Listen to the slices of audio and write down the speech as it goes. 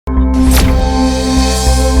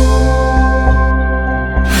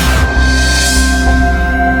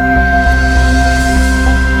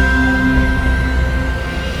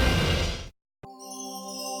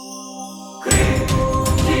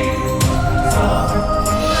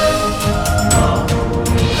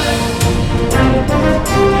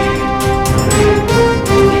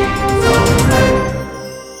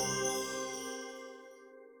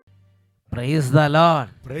the Lord.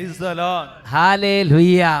 Praise the Lord.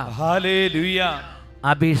 Hallelujah. Hallelujah.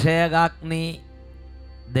 അഭിഷേകാഗ്നി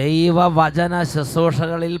ദൈവവചന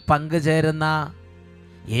ശുശ്രൂഷകളിൽ പങ്കുചേരുന്ന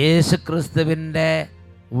യേശുക്രിസ്തുവിൻ്റെ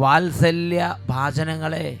വാത്സല്യ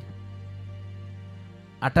ഭാചനങ്ങളെ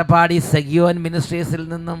അട്ടപ്പാടി സെഗിയോൻ മിനിസ്ട്രീസിൽ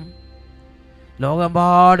നിന്നും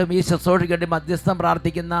ലോകമെമ്പാടും ഈ ശുശ്രൂഷയ്ക്ക് വേണ്ടി മധ്യസ്ഥം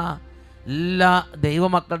പ്രാർത്ഥിക്കുന്ന എല്ലാ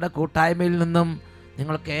ദൈവമക്കളുടെ കൂട്ടായ്മയിൽ നിന്നും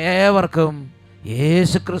നിങ്ങൾക്കേവർക്കും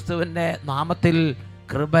യേശുക്രിസ്തുവിൻ്റെ നാമത്തിൽ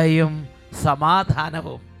കൃപയും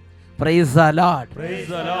സമാധാനവും. Price the Lord.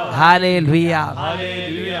 ഹല്ലേലൂയ.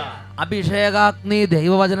 അഭിഷേകാഗ്നി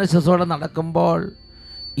ദൈവവചന ശുശ്രൂഷ നടക്കുമ്പോൾ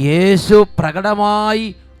യേശു പ്രകടമായി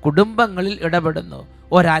കുടുംബങ്ങളിൽ ഇടപെടുന്നു.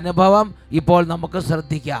 ഒരനുഭവം ഇപ്പോൾ നമുക്ക്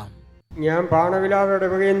ശ്രദ്ധിക്കാം. ഞാൻ പാണവിലാവ്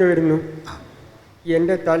ഇടവകയിൽ നിന്ന് വരുന്നു.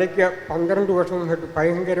 എൻ്റെ തലയ്ക്ക് 12 വർഷം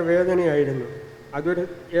ഭയങ്കര വേദനയായിരുന്നു.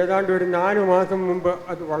 ഏതാണ്ട് ഒരു 4 മാസം മുമ്പ്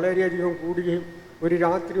അത് വളരെയധികം കൂടുകയും ഒരു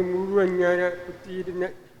രാത്രി മുഴുവൻ ഞാൻ കുത്തിയിരുന്ന്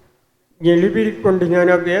ഞെളിപിരിക്കൊണ്ട് ഞാൻ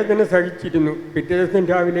ആ വേദന സഹിച്ചിരുന്നു. പിറ്റേ ദിവസം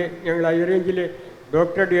രാവിലെ ഞങ്ങൾ ഹൈറേഞ്ചിലെ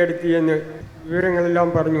ഡോക്ടറുടെ അടുത്ത് ചെന്ന് വിവരങ്ങളെല്ലാം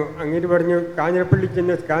പറഞ്ഞു. അങ്ങനെ പറഞ്ഞു കാഞ്ഞിരപ്പള്ളി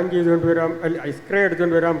ചെന്ന് സ്കാൻ ചെയ്തുകൊണ്ട് വരാം, എക്സ്റേ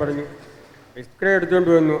എടുത്തുകൊണ്ട് വരാൻ പറഞ്ഞു. എക്സ്റേ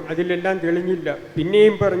എടുത്തുകൊണ്ട് വന്നു. അതിലെല്ലാം തെളിഞ്ഞില്ല.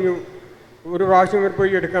 പിന്നെയും പറഞ്ഞു ഒരു പ്രാവശ്യം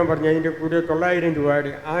പോയി എടുക്കാൻ പറഞ്ഞു. അതിൻ്റെ കൂടെ 900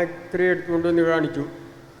 രൂപയുടെ ആ എക്സ്റേ എടുത്തുകൊണ്ട് വന്ന്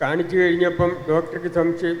കാണിച്ചു കഴിഞ്ഞപ്പം ഡോക്ടർക്ക്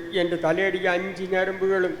സംശയം എൻ്റെ തലയടിക്ക് 5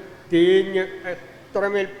 ഞരമ്പുകളും തേഞ്ഞ്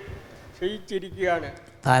എത്രമേൽ ക്ഷയിച്ചിരിക്കുകയാണ്.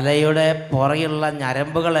 തലയുടെ പുറകിലുള്ള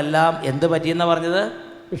ഞരമ്പുകളെല്ലാം എന്ത് പറ്റിയെന്നാ പറഞ്ഞത്?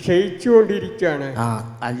 ക്ഷയിച്ചുകൊണ്ടിരിക്കുകയാണ്.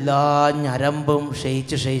 എല്ലാ ഞരമ്പും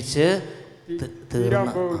ക്ഷയിച്ച്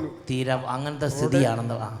തീരാം അങ്ങനത്തെ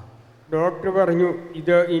സ്ഥിതിയാണെന്ന്. ഡോക്ടർ പറഞ്ഞു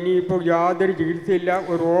ഇത് ഇനിയിപ്പോൾ യാതൊരു ചികിത്സയില്ല,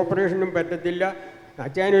 ഒരു ഓപ്പറേഷനും പറ്റത്തില്ല.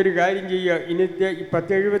 അച്ഛനൊരു കാര്യം ചെയ്യുക, ഇന്നത്തെ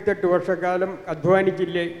 10-78 വർഷക്കാലം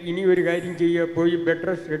അധ്വാനിച്ചില്ലേ, ഇനി ഒരു കാര്യം ചെയ്യുക, പോയി ബെഡ്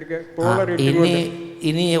റെസ്റ്റ് എടുക്കുക.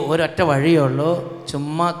 ഇനി ഒരൊറ്റ വഴിയുള്ളൂ,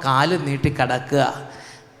 ചുമ്മാ കാല് നീട്ടി കിടക്കുക.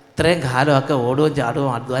 ഇത്രയും കാലമൊക്കെ ഓടുകയും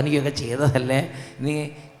ചാടുകയും അധ്വാനിക്കുകയൊക്കെ ചെയ്തതല്ലേ, ഇനി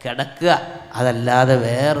കിടക്കുക, അതല്ലാതെ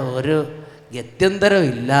വേറെ ഒരു ഗത്യന്തരവും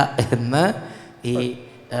ഇല്ല എന്ന് ഈ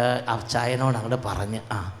അച്ചായനോട് അങ്ങോട്ട് പറഞ്ഞ്.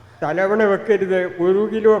 തലവണ വെക്കരുത്, 1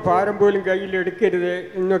 കിലോ ഭാരം പോലും കയ്യിൽ എടുക്കരുത്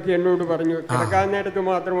എന്നൊക്കെ എന്നോട് പറഞ്ഞു. കിടക്കാൻ നേരത്ത്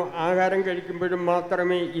മാത്രം ആഹാരം കഴിക്കുമ്പോഴും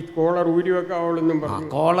മാത്രമേ ഈ കോളർ ഊരി വെക്കാവുള്ളൂ പറഞ്ഞു.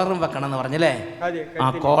 കോളറും വെക്കണം എന്ന് പറഞ്ഞല്ലേ? അതെ,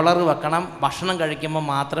 കോളർ വെക്കണം, ഭക്ഷണം കഴിക്കുമ്പോൾ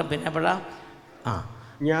മാത്രം. പിന്നെ എപ്പോഴാ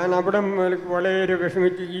ഞാൻ അവിടെ വളരെ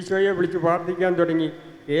വിഷമിച്ച് ഈശോയെ വിളിച്ച് പ്രാർത്ഥിക്കാൻ തുടങ്ങി.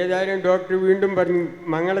 ഏതായാലും ഡോക്ടർ വീണ്ടും പറഞ്ഞു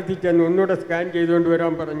മംഗളത്തിൽ ചെന്ന് ഒന്നുകൂടെ സ്കാൻ ചെയ്തുകൊണ്ട്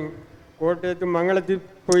വരാൻ പറഞ്ഞു. കോട്ടയത്ത് മംഗളത്തിൽ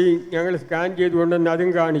പോയി ഞങ്ങൾ സ്കാൻ ചെയ്തുകൊണ്ടെന്ന്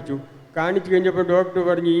അതും കാണിച്ചു കഴിഞ്ഞപ്പോൾ ഡോക്ടർ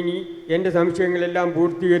പറഞ്ഞു ഇനി എൻ്റെ സംശയങ്ങളെല്ലാം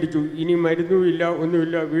പൂർത്തീകരിച്ചു, ഇനി മരുന്നുമില്ല,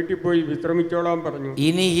 ഒന്നുമില്ല, വീട്ടിൽ പോയി വിശ്രമിച്ചോളാൻ പറഞ്ഞു.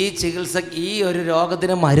 ഇനി ഈ ചികിത്സ, ഈ ഒരു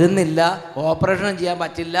രോഗത്തിന് മരുന്നില്ല, ഓപ്പറേഷൻ ചെയ്യാൻ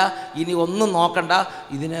പറ്റില്ല, ഇനി ഒന്നും നോക്കണ്ട,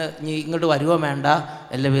 ഇതിന് ഇങ്ങോട്ട് വരുവോ വേണ്ട,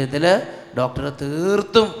 എല്ലാ വിധത്തിൽ ഡോക്ടർ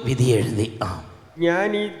തീർത്തും വിധി എഴുതി. ഞാൻ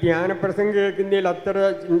ഈ ധ്യാനപ്രസംഗം കേൾക്കുന്നതിൽ അത്ര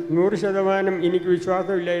 100% എനിക്ക്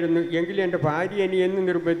വിശ്വാസമില്ലായിരുന്നു. എങ്കിലും എൻ്റെ ഭാര്യ എന്നെ എന്ന്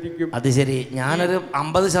നിർബന്ധിക്കും. അത് ശരി, ഞാനൊരു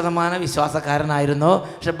 50% വിശ്വാസക്കാരനായിരുന്നു.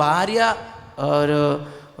 പക്ഷെ ഭാര്യ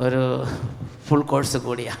ഒരു ഫുൾ കോഴ്സ്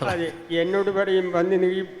കൂടിയാണ്. അതെ, എന്നോട് പറയും വന്ന് നീ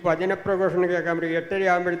വചനപ്രഘോഷണം കേൾക്കാൻ പറയും. 8:30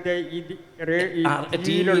 ആകുമ്പോഴത്തെ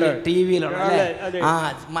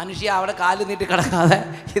മനുഷ്യ അവിടെ കാല് നീട്ടി കിടക്കാതെ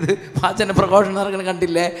ഇത് വചന പ്രഘോഷണം നടക്കണം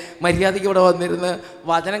കണ്ടില്ലേ, മര്യാദയ്ക്ക് ഇവിടെ വന്നിരുന്ന്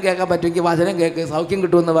വചനം കേൾക്കാൻ പറ്റുമെങ്കിൽ വചനം കേൾക്ക്, സൗഖ്യം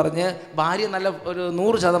കിട്ടുമെന്ന് പറഞ്ഞ് ഭാര്യ നല്ല ഒരു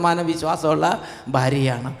 100% വിശ്വാസമുള്ള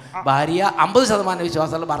ഭാര്യയാണ്. ഭാര്യ 50%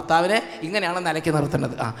 വിശ്വാസമുള്ള ഭർത്താവിനെ ഇങ്ങനെയാണ് നിലയ്ക്ക്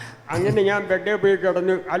നിർത്തുന്നത്. അങ്ങനെ ഞാൻ ബെഡേ പോയി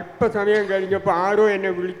കിടന്നു. അല്പസമയം കഴിഞ്ഞപ്പോൾ ആരോ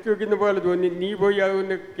എന്നെ വിളിച്ചു വെക്കുന്ന പോലെ തോന്നി. നീ പോയി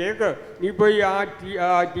അതൊന്ന് കേക്ക്, നീ പോയി ആ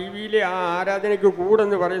TV-യിലെ ആ ആരാധനയ്ക്ക്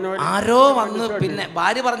കൂടെന്ന് പറയുന്ന ആരോ വന്ന്. പിന്നെ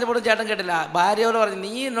ഭാര്യ പറഞ്ഞപ്പോഴും ചേട്ടൻ കേട്ടില്ല. ഭാര്യയോട് പറഞ്ഞു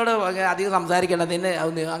നീ എന്നോട് അധികം സംസാരിക്കേണ്ട, നിന്നെ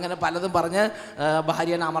അങ്ങനെ പലതും പറഞ്ഞ്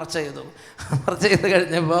ഭാര്യനെ അമർച്ച ചെയ്ത്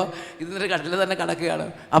കഴിഞ്ഞപ്പോൾ ഇതിനൊരു കട്ടിൽ തന്നെ കിടക്കുകയാണ്.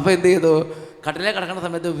 അപ്പോൾ എന്ത് ചെയ്തു, കട്ടിലേ കിടക്കുന്ന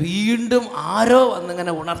സമയത്ത് വീണ്ടും ആരോ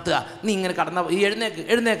വന്നിങ്ങനെ ഉണർത്തുക, നീ ഇങ്ങനെ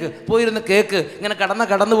എഴുന്നേക്ക് പോയിരുന്ന് കേക്ക്, ഇങ്ങനെ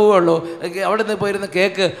കടന്നു പോവുള്ളൂ, അവിടെ നിന്ന് പോയിരുന്ന്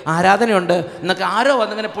കേക്ക്, ആരാധനയുണ്ട് എന്നൊക്കെ ആരോ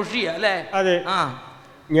വന്നിങ്ങനെ പുഷ് ചെയ്യുക അല്ലേ? അതെ.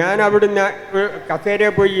 ഞാൻ അവിടുന്ന്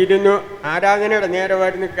കസേരയിൽ പോയി ഇരുന്നു. ആരാധനയുടെ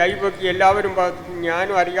നേരമായിരുന്നു. കൈപൊക്കി എല്ലാവരും പ്രാർത്ഥിച്ചു.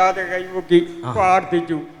 ഞാനും അറിയാതെ കൈപൊക്കി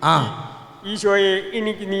പ്രാർത്ഥിച്ചു. ഈശോയെ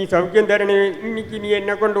എനിക്ക് നീ സൗഖ്യം തരണേ, എനിക്ക് നീ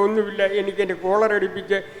എന്നെ കൊണ്ട് ഒന്നുമില്ല, എനിക്ക് എൻ്റെ കോളർ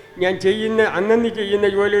അടിപ്പിച്ച് ഞാൻ അന്നന്ന് ചെയ്യുന്ന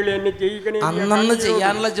ജോലികൾ എന്നെ ചെയ്യിക്കണേ, അന്നന്ന്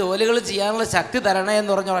ചെയ്യാനുള്ള ജോലികൾ ചെയ്യാനുള്ള ശക്തി തരണേ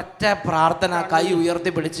എന്ന് പറഞ്ഞ ഒറ്റ പ്രാർത്ഥന കൈ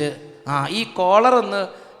ഉയർത്തിപ്പിടിച്ച് ഈ കോളറൊന്ന്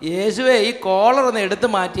യേശുവെ ഈ കോളറൊന്ന് എടുത്തു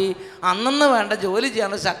മാറ്റി അന്നന്ന് വേണ്ട ജോലി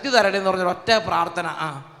ചെയ്യാനുള്ള ശക്തി തരണേ എന്ന് പറഞ്ഞ ഒറ്റ പ്രാർത്ഥന.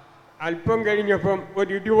 അല്പം കഴിഞ്ഞപ്പം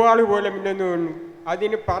ഒരു ഇടിവാള് പോലെ മിന്നെന്ന് തോന്നുന്നു.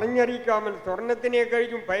 അതിന് പറഞ്ഞറിയിക്കാമൽ സ്വർണത്തിനെ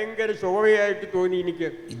കഴിഞ്ഞും ഭയങ്കര ശോഭയായിട്ട് തോന്നി എനിക്ക്.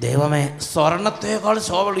 ദൈവമേ, സ്വർണത്തേക്കാൾ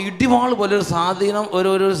ശോഭ, ഇടിവാൾ പോലെ ഒരു സ്വാധീനം,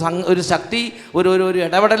 ഒരു ശക്തി, ഒരു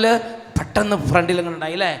ഇടപെടൽ പെട്ടെന്ന് ഫ്രണ്ടിൽ ഇങ്ങനെ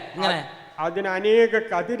ഉണ്ടായി അല്ലേ ഇങ്ങനെ. അതിന് അനേക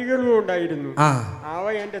കതിരുകളും ഉണ്ടായിരുന്നു. അവ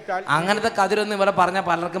എന്റെ അങ്ങനത്തെ കതിരൊന്നും ഇവിടെ പറഞ്ഞ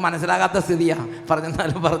പലർക്കും മനസ്സിലാകാത്ത സ്ഥിതിയാ.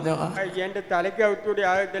 പറഞ്ഞാലും പറഞ്ഞോ, എന്റെ തലയ്ക്കകത്തൂടെ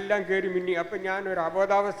ഇതെല്ലാം കയറി മിന്നി. അപ്പൊ ഞാൻ ഒരു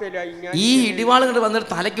അബോധാവസ്ഥയിലായി. ഈ ഇടിവാൾ ഇങ്ങോട്ട് വന്നിട്ട്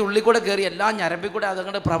തലയ്ക്ക് ഉള്ളിൽ കൂടെ കയറി എല്ലാം ഞരമ്പിൽ കൂടെ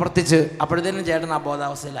അതങ്ങോട്ട് പ്രവർത്തിച്ച് അപ്പോഴത്തേനും ചേട്ടൻ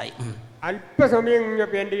അബോധാവസ്ഥയിലായി. അല്പസമയം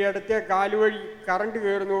കഴിഞ്ഞപ്പോൾ എൻ്റെ ഇടത്തെ കാലുവഴി കറണ്ട്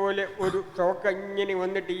കയറുന്ന പോലെ ഒരു ഷോക്ക് ഇങ്ങനെ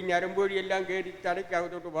വന്നിട്ട് ഈ ഞരമ്പ് വഴി എല്ലാം കയറി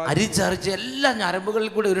തലയ്ക്കകത്തോട്ട് അരിച്ചറിച്ച് എല്ലാ ഞരമ്പുകളിൽ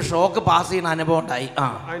കൂടി ഒരു ഷോക്ക് പാസ് ചെയ്യുന്ന അനുഭവം ഉണ്ടായി.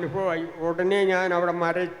 അനുഭവമായി. ഉടനെ ഞാൻ അവിടെ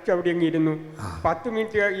മരച്ചവിടെ അങ്ങ് ഇരുന്നു. 10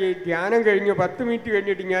 മിനിറ്റ് ഈ ധ്യാനം കഴിഞ്ഞു. 10 മിനിറ്റ്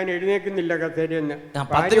കഴിഞ്ഞിട്ട് ഞാൻ എഴുന്നേക്കുന്നില്ല കസേരയെന്ന്.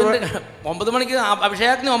 9 മണിക്ക്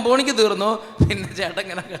അഭിഷേകത്തിന് 9 മണിക്ക് തീർന്നു. പിന്നെ ചേട്ടൻ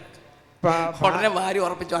ഇങ്ങനെ ഉടനെ ഭാര്യ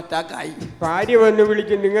ഉറപ്പിച്ചു അറ്റാക്കായി. ഭാര്യ വന്ന്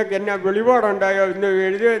വിളിച്ച് നിങ്ങൾക്ക് എന്നാ വെളിപാടുണ്ടായോ ഇന്ന്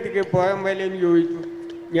എഴുതിയതിക്ക് പോകാൻ പോലെന്ന് ചോദിച്ചു.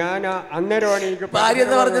 ഞാൻ അന്നേരമാണ് എനിക്ക് ഭാര്യ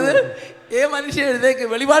എന്ന് പറഞ്ഞത് മനുഷ്യ എഴുതേക്ക്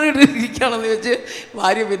വെളിപാട് ഇരിക്കുകയാണെന്ന് വെച്ച്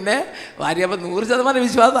ഭാര്യ അപ്പം 100%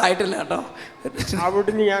 വിശ്വാസം ആയിട്ടില്ല കേട്ടോ.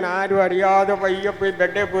 അവിടുന്ന് ഞാൻ ആരും അറിയാതെ പയ്യെ പോയി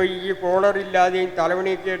ബെഡേ പോയി ഈ കോളർ ഇല്ലാതെയും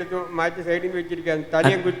തലവണിയൊക്കെ എടുത്ത് മാറ്റി സൈഡിൽ വെച്ചിരിക്കുകയാണ്.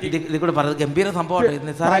 തലയും കുത്തി ഇത് കൂടെ പറഞ്ഞത് ഗംഭീര സംഭവം,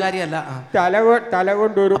 നിസ്സാര കാര്യമല്ല. തല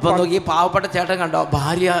കൊണ്ടൊരു നോക്കി പാവപ്പെട്ട ചേട്ടൻ കണ്ടോ,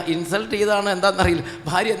 ഭാര്യ ഇൻസൾട്ട് ചെയ്താണ് എന്താണെന്നറിയില്ല.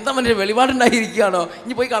 ഭാര്യ എന്താ മനുഷ്യ വെളിപാടുണ്ടായിരിക്കുകയാണോ,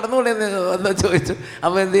 ഇനി പോയി കടന്നുകൊണ്ടേന്ന് എന്താ ചോദിച്ചു.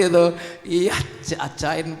 അപ്പോൾ എന്ത് ചെയ്തു, ഈ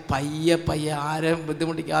അച്ചായൻ പയ്യെ ആരും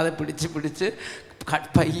ബുദ്ധിമുട്ടിക്കാതെ പിടിച്ച്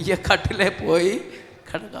പയ്യെ കട്ടിലേ പോയി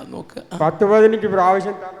കിടക്കാൻ നോക്കുക. 10-15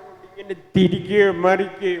 പ്രാവശ്യം ഇങ്ങനെ തിരിക്കുകയും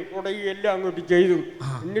മറിക്കുകയും കുടയും എല്ലാം അങ്ങോട്ട് ചെയ്തു.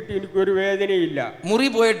 എന്നിട്ട് എനിക്കൊരു വേദനയില്ല. മുറി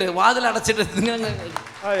പോയിട്ട് വാതിലടച്ചിട്ട്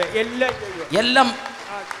അതെ എല്ലാം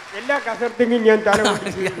എല്ലാ കസർത്തിങ്ങും ഞാൻ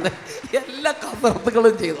എല്ലാ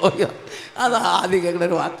കസർത്തുകളും ചെയ്തു. അത് ആദ്യം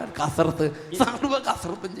കേൾക്കുന്ന വാക്കാണ് കസർത്ത്. സർവ്വ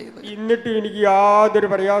കസർത്തും ചെയ്തു. എന്നിട്ട് എനിക്ക് യാതൊരു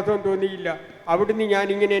പ്രയാസവും തോന്നിയില്ല. അവിടുന്ന് ഞാൻ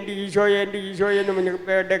ഇങ്ങനെ എൻ്റെ ഈശോയെ എന്ന്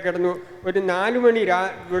മുന്നേ കിടന്നു. ഒരു 4 മണി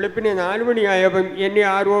വെളുപ്പിനെ 4 മണിയായപ്പം എന്നെ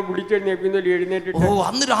ആരോ വിളിച്ചെഴുന്നേൽക്കുന്നതിൽ എഴുന്നേറ്റിട്ട്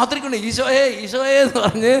അന്ന് രാത്രിക്കൊണ്ട് ഈശോയെ എന്ന്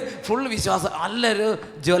പറഞ്ഞ് ഫുൾ വിശ്വാസം നല്ലൊരു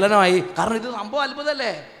ജ്വലനമായി. കാരണം ഇത് സംഭവം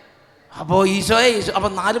അത്ഭുതമല്ലേ. അപ്പോൾ ഈശോയെ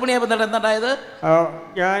അപ്പം 4 മണിയായപ്പോൾ എന്താണ്ടായത്,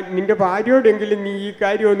 ഞാൻ നിന്റെ ഭാര്യയോടെങ്കിലും നീ ഈ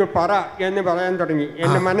കാര്യം ഒന്ന് പറ എന്ന് പറയാൻ തുടങ്ങി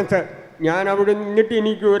എൻ്റെ മനസ്സ്. ഞാൻ അവിടെ നിന്നിട്ട്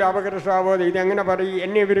എനിക്ക് ഒരു അപകർഷാബോധം, ഇതെങ്ങനെ പറയും,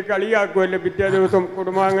 എന്നെ ഇവർ കളിയാക്കുമല്ലോ പിറ്റേ ദിവസം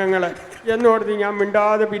കുടുംബാംഗങ്ങളെ എന്നോർത്ത് ഞാൻ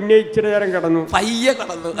മിണ്ടാതെ പിന്നെ ഇച്ചിരി നേരം കിടന്നു. പയ്യെ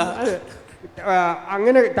കിടന്നു.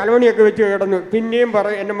 അങ്ങനെ തലമണിയൊക്കെ വെച്ച് കിടന്നു. പിന്നെയും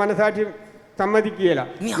എൻ്റെ മനസാക്ഷി സമ്മതിക്കുകയില്ല.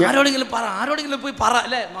 നീ ആരോടെങ്കിലും പോയി പറ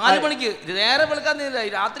അല്ലേ. 4 മണിക്ക് നേരെ വെളുക്കാൻ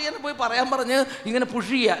രാത്രി തന്നെ പോയി പറയാൻ പറഞ്ഞ് ഇങ്ങനെ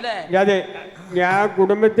പുഷ് ചെയ്യുക അല്ലേ. അതെ, ഞാൻ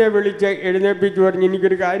കുടുംബത്തെ വിളിച്ച് എഴുന്നേൽപ്പിച്ചു പറഞ്ഞു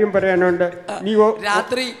എനിക്കൊരു കാര്യം പറയാനുണ്ട്. നീ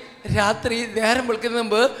രാത്രി നേരം വിളിക്കുന്ന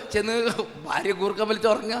മുമ്പ് ചെന്ന് ഭാര്യ കൂർക്കം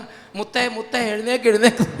വലിച്ചുറങ്ങുക. മുത്തേ എഴുന്നേക്ക്.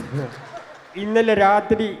 ഇന്നലെ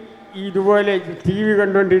രാത്രി ഇതുപോലെ TV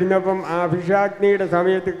കണ്ടുകൊണ്ടിരുന്നപ്പം ആ അഭിഷാഗ്നിയുടെ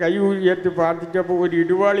സമയത്ത് കൈ ഉയർത്തി പ്രാർത്ഥിച്ചപ്പോൾ ഒരു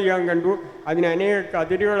ഇടുവാളി ഞാൻ കണ്ടു. അതിന് അനേക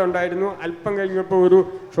കതിരുകളുണ്ടായിരുന്നു. അല്പം കഴിഞ്ഞപ്പോൾ ഒരു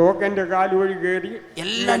ഷോക്ക് എൻ്റെ കാല് വഴി കയറി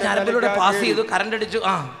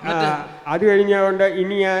അത് കഴിഞ്ഞുകൊണ്ട്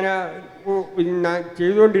ഇനി ഞാൻ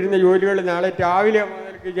ചെയ്തുകൊണ്ടിരുന്ന ജോലികൾ നാളെ രാവിലെ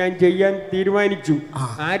മുതൽക്ക് ഞാൻ ചെയ്യാൻ തീരുമാനിച്ചു.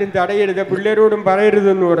 ആരും തടയരുത്, പിള്ളേരോടും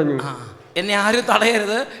പറയരുതെന്ന് പറഞ്ഞു. എന്നെ ആരും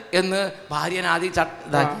തടയരുത് എന്ന് ഭാര്യനെ ആദ്യം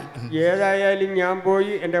ഇതാക്കി. ഏതായാലും ഞാൻ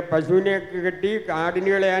പോയി എൻ്റെ പശുവിനെ കെട്ടി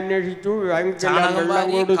കാടിനുകളെ അന്വേഷിച്ചു, വെള്ളം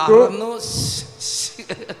കൊടുത്തു.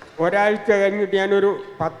 ഒരാഴ്ച കഴിഞ്ഞിട്ട് ഞാനൊരു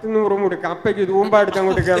 10-100 മുടി കപ്പയ്ക്ക് തൂമ്പാടുത്ത്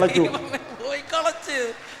അങ്ങോട്ട് കിളച്ചു.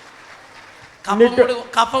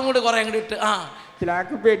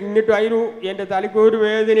 എന്നിട്ട് അതിന് എൻ്റെ തലയ്ക്ക് ഒരു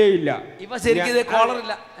വേദനയില്ല.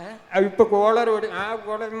 ഇപ്പൊ കോളർ ആ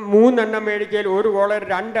കോളർ 3 എണ്ണം മേടിച്ചാൽ ഒരു കോളർ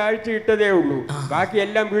 2 ആഴ്ച ഇട്ടതേ ഉള്ളൂ. ബാക്കി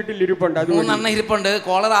എല്ലാം വീട്ടിൽ ഇരിപ്പുണ്ട്. അത് 3 എണ്ണം ഇരിപ്പുണ്ട്.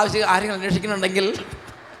 കോളർ ആവശ്യം ആരെങ്കിലും അന്വേഷിക്കുന്നുണ്ടെങ്കിൽ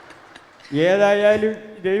ഏതായാലും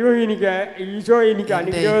ദൈവം ഈശോ എനിക്ക്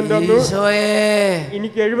അനുഗ്രഹം തന്നു.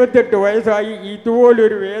 എനിക്ക് 78 വയസ്സായി.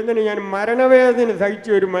 ഇതുപോലൊരു വേദന, ഞാൻ മരണവേദന സഹിച്ച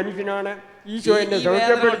ഒരു മനുഷ്യനാണ്. ഈശോ എന്നെ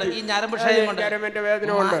സൗഖ്യപ്പെടുത്തി.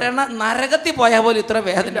 നരകത്തിൽ പോയാൽ പോലും ഇത്ര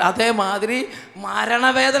വേദന, അതേമാതിരി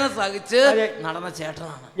മരണവേദന സഹിച്ച് നടന്ന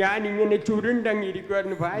ചേട്ടനാണ്. ഞാൻ ഇങ്ങനെ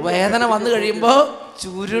ചുരുണ്ടങ്ങിരിക്കുമായിരുന്നു. വേദന വന്നു കഴിയുമ്പോ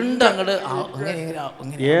ചുരുണ്ടങ്ങട്.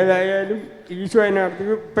 ഏതായാലും ഈശോ എന്നെ അടുത്ത്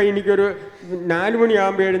ഇപ്പം എനിക്കൊരു 4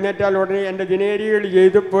 മണിയാകുമ്പോൾ എഴുന്നേറ്റാൽ ഉടനെ എൻ്റെ ദിനേരികൾ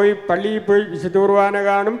ചെയ്ത് പോയി പള്ളിയിൽ പോയി വിശുദ്ധ കുർബാന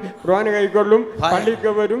കാണും, കുർബാന കൈക്കൊള്ളും,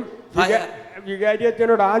 പള്ളിക്ക് വരും. വികാരി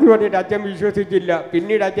അച്ഛനോട് ആദ്യം പറഞ്ഞിട്ട് അച്ഛൻ വിശ്വസിച്ചില്ല.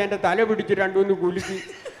 പിന്നീട് അച്ഛൻ്റെ തല പിടിച്ച് 2-3 കുലുക്കി.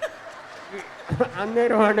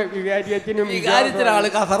 അന്നേരമാണ് വികാരി അച്ഛനും ആള്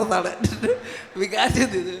കസർന്നാണ് വികാരി.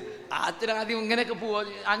 അച്ഛൻ ആദ്യം ഇങ്ങനെയൊക്കെ പോവാ,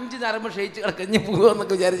 5 നരമ്പ് ക്ഷയിച്ച് കിടക്കഞ്ഞ്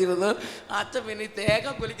പോവാന്നൊക്കെ വിചാരിച്ചിരുന്നു. അച്ഛൻ പിന്നെ ഈ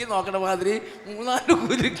തേങ്ങ കുലുക്കി നോക്കണ മാതിരി 3-4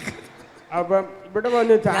 കുലുക്കി. അപ്പം ഇവിടെ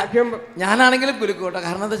വന്ന് സാക്ഷ്യം ഞാനാണെങ്കിലും കുലുക്കും കേട്ടോ.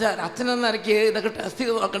 കാരണം എന്താ വെച്ചാൽ അച്ഛനെന്ന് എനിക്ക് ഇതൊക്കെ ടെസ്റ്റ്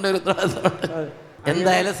ചെയ്ത് നോക്കേണ്ട ഒരു ഉത്തരവാദിത്തമുണ്ട്.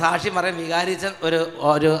 എന്തായാലും സാക്ഷി പറയാൻ വികാരിച്ചൻ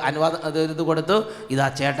ഒരു അനുവാദം ഇത് കൊടുത്തു. ഇതാ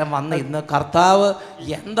ചേട്ടൻ വന്ന് ഇന്ന് കർത്താവ്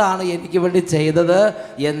എന്താണ് എനിക്ക് വേണ്ടി ചെയ്തത്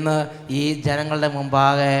എന്ന് ഈ ജനങ്ങളുടെ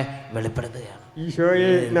മുമ്പാകെ വെളിപ്പെടുത്തുകയാണ്.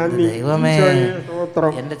 ഈശോയെ നന്ദി. ദൈവമേ, ഈശോയെ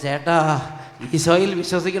സ്തോത്രം. എൻ്റെ ചേട്ടാ ഈശോയിൽ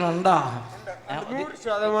വിശ്വസിക്കണുണ്ടോ?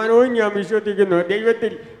 100% ഞാൻ വിശ്വസിക്കുന്നു.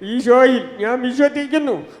 ദൈവത്തിൽ, ഈശോയിൽ ഞാൻ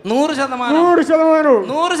വിശ്വസിക്കുന്നു. 100%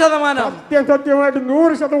 സത്യമായിട്ട്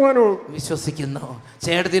 100% വിശ്വസിക്കുന്നു.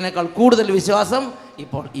 ചേട്ടത്തിനേക്കാൾ കൂടുതൽ വിശ്വാസം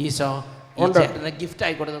ഇപ്പോൾ ഈശോ ഈ ചേട്ടനെ ഗിഫ്റ്റ്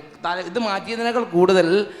ആയി കൊടുത്തു. ഇത് മാറ്റിയതിനേക്കാൾ കൂടുതൽ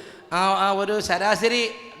ആ ഒരു ശരാശരി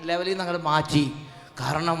ലെവലിൽ നിന്ന് അങ്ങോട്ട് മാറ്റി.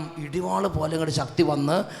 കാരണം ഇടിവാള് പോലെ അങ്ങോട്ട് ശക്തി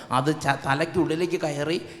വന്ന് അത് തലയ്ക്കുള്ളിലേക്ക്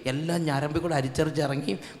കയറി എല്ലാം ഞരമ്പിൽ കൂടെ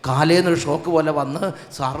അരിച്ചറിച്ചിറങ്ങി കാലേന്നൊരു ഷോക്ക് പോലെ വന്ന്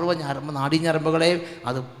സർവ്വ നാഡീഞരമ്പുകളെയും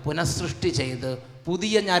അത് പുനഃസൃഷ്ടി ചെയ്ത്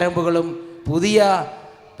പുതിയ ഞരമ്പുകളും പുതിയ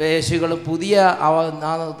പേശികളും പുതിയ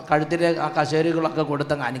കഴുത്തിലെ ആ കശേരുകളൊക്കെ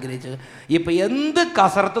കൊടുത്തങ്ങ് അനുഗ്രഹിച്ച് ഇപ്പം എന്ത്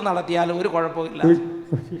കസരത്ത് നടത്തിയാലും ഒരു കുഴപ്പമില്ല.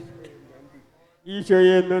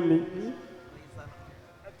 ഈശോയെ നന്ദി.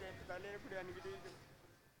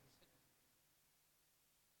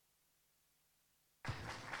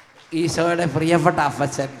 ഈശോയുടെ പ്രിയപ്പെട്ട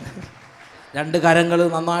അപ്പച്ചൻ 2 കരങ്ങൾ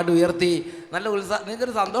നന്നായിട്ട് ഉയർത്തി നല്ല ഉത്സാഹം.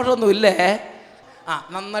 നിങ്ങൾക്കൊരു സന്തോഷമൊന്നുമില്ലേ?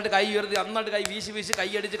 നന്നായിട്ട് കൈ ഉയർത്തി നന്നായിട്ട് കൈ വീശി വീശി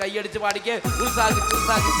കൈയടിച്ച് പാടിക്ക്.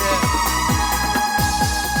 ഉത്സാഹിച്ച്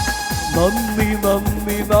നന്ദി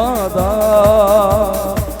നന്ദി നാദാ,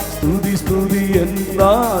 സ്തുതി സ്തുതി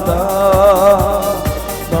എന്നാദാ.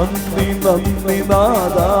 നന്ദി നന്ദി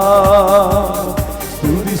നാദാ,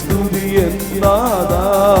 സ്തുതി സ്തുതി എന്നാദാ.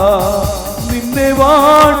 നിന്നെ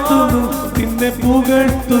വാഴ്ത്തുന്നു, നിന്നെ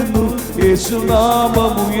പുകഴ്ത്തുന്നു,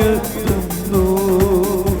 യേശുനാമമുയർത്തുന്നു.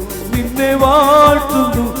 നിന്നെ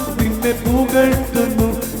വാഴ്ത്തുന്നു, നിന്നെ പുകഴ്ത്തുന്നു,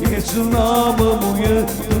 യേശുനാമമുയർത്തുന്നു,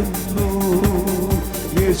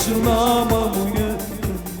 യേശുനാമമുയർത്തുന്നു.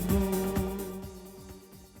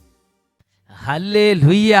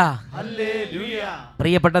 ഹല്ലേലൂയ.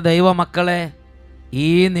 പ്രിയപ്പെട്ട ദൈവമക്കളെ, ഈ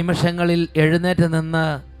നിമിഷങ്ങളിൽ എഴുന്നേറ്റ് നിന്ന്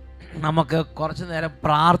നമുക്ക് കുറച്ചു നേരം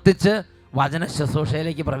പ്രാർത്ഥിച്ച് വചന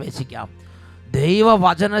ശുശ്രൂഷയിലേക്ക് പ്രവേശിക്കാം.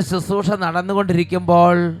 ദൈവവചന ശുശ്രൂഷ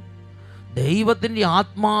നടന്നുകൊണ്ടിരിക്കുമ്പോൾ ദൈവത്തിൻ്റെ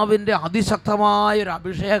ആത്മാവിൻ്റെ അതിശക്തമായൊരു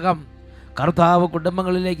അഭിഷേകം കർത്താവ്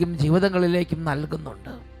കുടുംബങ്ങളിലേക്കും ജീവിതങ്ങളിലേക്കും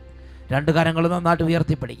നൽകുന്നുണ്ട്. 2 കരങ്ങൾ നന്നായിട്ട്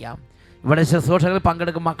ഉയർത്തിപ്പിടിക്കാം. ഇവിടെ ശുശ്രൂഷകളിൽ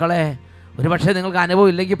പങ്കെടുക്കും മക്കളെ, ഒരുപക്ഷെ നിങ്ങൾക്ക് അനുഭവം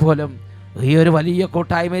ഇല്ലെങ്കിൽ പോലും ഈ ഒരു വലിയ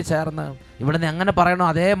കൂട്ടായ്മയിൽ ചേർന്ന് ഇവിടെ നിന്ന് എങ്ങനെ പറയണോ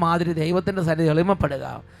അതേമാതിരി ദൈവത്തിൻ്റെ സന്നിധി എളിമപ്പെടുക.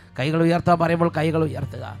 കൈകൾ ഉയർത്താൻ പറയുമ്പോൾ കൈകൾ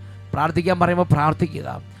ഉയർത്തുക, പ്രാർത്ഥിക്കാൻ പറയുമ്പോൾ പ്രാർത്ഥിക്കുക,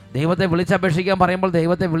 ദൈവത്തെ വിളിച്ചപേക്ഷിക്കാൻ പറയുമ്പോൾ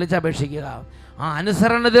ദൈവത്തെ വിളിച്ചപേക്ഷിക്കുക. ആ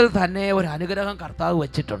അനുസരണത്തിൽ തന്നെ ഒരു അനുഗ്രഹം കർത്താവ്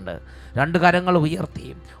വച്ചിട്ടുണ്ട്. 2 കരങ്ങൾ ഉയർത്തി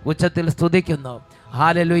ഉച്ചത്തിൽ സ്തുതിക്കുന്നു.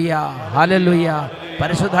 Hallelujah, hallelujah.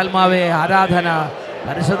 പരിശുദ്ധാത്മാവേ ആരാധന,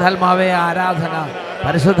 പരിശുദ്ധാത്മാവേ ആരാധന,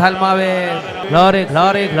 പരിശുദ്ധാത്മാവേ glory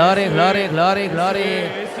glory glory glory glory glory.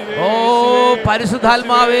 ഓ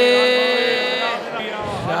പരിശുദ്ധാത്മാവേ,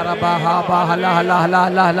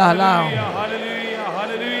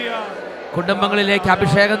 കുടുംബങ്ങളിലേക്ക്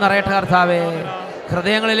അഭിഷേകം നിറയട്ടെ കർത്താവേ.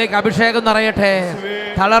 ഹൃദയങ്ങളിലേക്ക് അഭിഷേകം നിറയട്ടെ.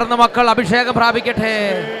 തളർന്ന മക്കൾ അഭിഷേകം പ്രാപിക്കട്ടെ.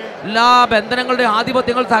 എല്ലാ ബന്ധനങ്ങളുടെ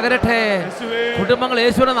ആധിപത്യങ്ങൾ തകരട്ടെ. കുടുംബങ്ങൾ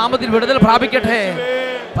യേശുവിന്റെ നാമത്തിൽ വിടുതൽ പ്രാപിക്കട്ടെ.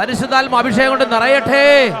 പരിശുദ്ധാത്മ അഭിഷേകം കൊണ്ട് നിറയട്ടെ.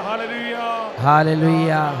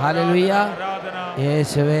 ഹല്ലേലൂയ, ഹല്ലേലൂയ.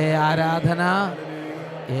 യേശുവേ ആരാധന,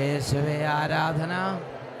 യേശുവേ ആരാധന,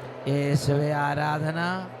 യേശുവേ ആരാധന,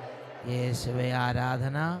 യേശുവേ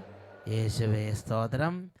ആരാധന, യേശുവേ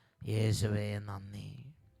സ്തോത്രം, യേശുവേ നന്ദി.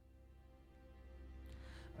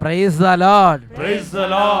 Praise the Lord, praise the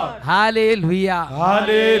Lord. ഹല്ലേലൂയ,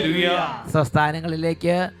 ഹല്ലേലൂയ.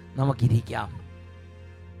 സ്വസ്ഥാനങ്ങളിലേക്ക് നമുക്കിരിക്കാം.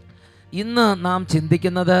 ഇന്ന് നാം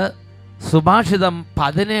ചിന്തിക്കുന്നത് സുഭാഷിതം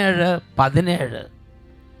 17:17.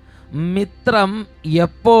 മിത്രം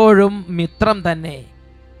എപ്പോഴും മിത്രം തന്നെ,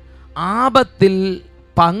 ആപത്തിൽ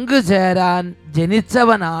പങ്കുചേരാൻ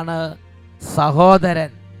ജനിച്ചവനാണ്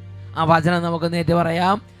സഹോദരൻ. ആ വചനം നമുക്ക് നേരിട്ട്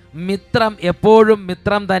പറയാം. മിത്രം എപ്പോഴും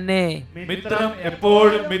മിത്രം തന്നെ, മിത്രം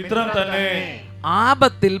എപ്പോഴും മിത്രം തന്നെ.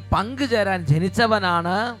 ആപത്തിൽ പങ്കുചേരാൻ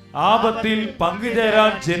ജനിച്ചവനാണ്, ആപത്തിൽ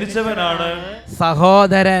പങ്കുചേരാൻ ജനിച്ചവനാണ്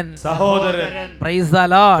സഹോദരൻ. സഹോദരൻ. Praise the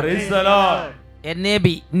Lord, praise the Lord. NAB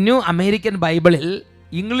new American ബൈബിളിൽ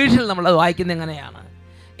ഇംഗ്ലീഷിൽ നമ്മൾ വായിക്കുന്നത് എങ്ങനെയാണ്?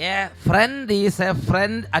 A friend is a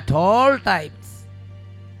friend at all times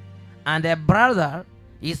and a brother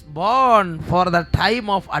is born for the time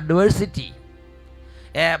of adversity.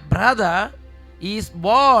 A brother is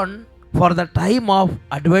born for the time of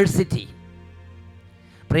adversity.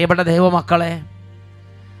 പ്രിയപ്പെട്ട ദൈവമക്കളെ,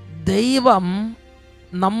 ദൈവം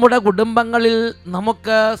നമ്മുടെ കുടുംബങ്ങളിൽ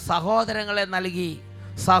നമുക്ക് സഹോദരങ്ങളെ നൽകി.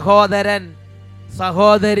 സഹോദരൻ,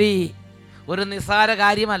 സഹോദരി ഒരു നിസ്സാര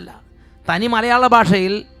കാര്യമല്ല. തനി മലയാള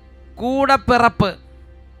ഭാഷയിൽ കൂടപ്പിറപ്പ്,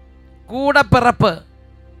 കൂടപ്പിറപ്പ്.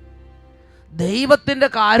 ദൈവത്തിൻ്റെ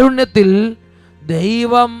കാരുണ്യത്തിൽ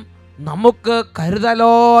ദൈവം നമുക്ക്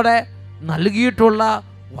കരുതലോടെ നൽകിയിട്ടുള്ള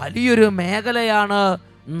വലിയൊരു മേഖലയാണ്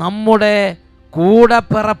നമ്മുടെ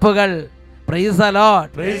കൂടപ്പിറപ്പുകൾ. Praise the Lord.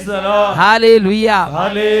 Praise the Lord. ഹല്ലേലൂയ.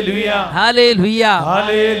 ഹല്ലേലൂയ. ഹല്ലേലൂയ.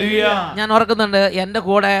 ഹല്ലേലൂയ. ഞാൻ ഓർക്കുന്നുണ്ട്, എൻ്റെ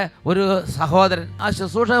കൂടെ ഒരു സഹോദരൻ, ആ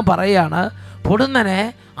ശുശ്രൂഷകൻ പറയുകയാണ്, പൊടുന്നനെ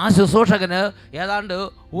ആ ശുശ്രൂഷകന് ഏതാണ്ട്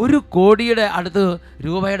 1 കോടിയുടെ അടുത്ത്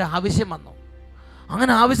രൂപയുടെ ആവശ്യം വന്നു.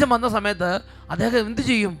 അങ്ങനെ ആവശ്യം വന്ന സമയത്ത് അദ്ദേഹം എന്ത്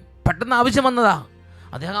ചെയ്യും? പെട്ടെന്ന് ആവശ്യം വന്നതാ.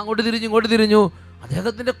 അദ്ദേഹം അങ്ങോട്ട് തിരിഞ്ഞു ഇങ്ങോട്ട് തിരിഞ്ഞു.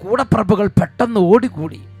 അദ്ദേഹത്തിൻ്റെ കൂടപ്പിറപ്പുകൾ പെട്ടെന്ന്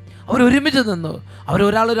ഓടിക്കൂടി. അവരൊരുമിച്ച് നിന്നു.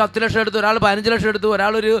 ഒരാൾ ഒരു 10 ലക്ഷം എടുത്തു, ഒരാൾ 15 ലക്ഷം എടുത്തു,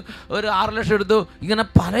 ഒരാൾ ഒരു 6 ലക്ഷം എടുത്തു. ഇങ്ങനെ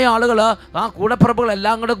പല ആളുകൾ ആ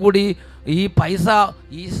കൂടപ്പിറപ്പുകളെല്ലാം കൂടെ കൂടി ഈ പൈസ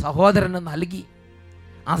ഈ സഹോദരന് നൽകി.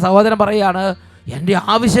 ആ സഹോദരൻ പറയുകയാണ്, എൻ്റെ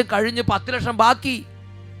ആവശ്യം കഴിഞ്ഞ് 10 ലക്ഷം ബാക്കി.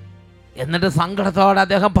 എന്നിട്ട് സങ്കടത്തോടെ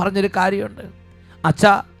അദ്ദേഹം പറഞ്ഞൊരു കാര്യമുണ്ട്,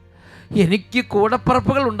 അച്ഛാ, എനിക്ക്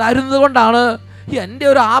കൂടപ്പിറപ്പുകൾ ഉണ്ടായിരുന്നത് കൊണ്ടാണ് എൻ്റെ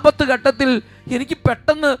ഒരു ആപത്ത് ഘട്ടത്തിൽ എനിക്ക്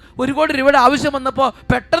പെട്ടെന്ന് 1 കോടി രൂപയുടെ ആവശ്യം വന്നപ്പോൾ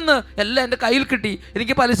പെട്ടെന്ന് എല്ലാം എൻ്റെ കയ്യിൽ കിട്ടി.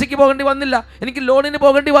 എനിക്ക് പലിശയ്ക്ക് പോകേണ്ടി വന്നില്ല, എനിക്ക് ലോണിന്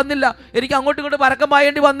പോകേണ്ടി വന്നില്ല, എനിക്ക് അങ്ങോട്ടും ഇങ്ങോട്ടും പരക്കം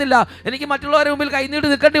പായേണ്ടി വന്നില്ല, എനിക്ക് മറ്റുള്ളവരുടെ മുമ്പിൽ കൈനീട്ടി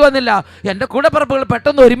നിൽക്കേണ്ടി വന്നില്ല. എൻ്റെ കൂടപ്പിറപ്പുകൾ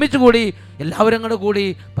പെട്ടെന്ന് ഒരുമിച്ച് കൂടി, എല്ലാവരും കൂടെ കൂടി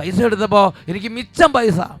പൈസ എടുത്തപ്പോൾ എനിക്ക് മിച്ചം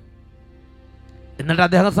പൈസ. എന്നിട്ട്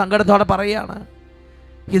അദ്ദേഹം സങ്കടത്തോടെ പറയുകയാണ്,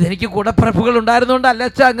 ഇതെനിക്ക് കൂടപ്പിറപ്പുകൾ ഉണ്ടായിരുന്നുകൊണ്ടല്ല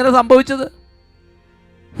അച്ഛാ അങ്ങനെ സംഭവിച്ചത്.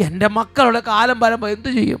 എൻ്റെ മക്കളുടെ കാലം വരുമ്പോൾ എന്തു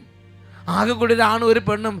ചെയ്യും? ആകെ കൂടി ഒരാണും ഒരു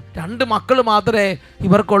പെണ്ണും 2 മക്കൾ മാത്രമേ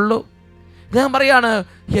ഇവർക്കുള്ളൂ. ഇദ്ദേഹം പറയാണ്,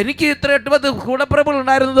 എനിക്ക് ഇത്ര 8-10 കൂടപ്പിറപ്പുകൾ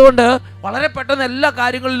ഉണ്ടായിരുന്നത് കൊണ്ട് വളരെ പെട്ടെന്ന് എല്ലാ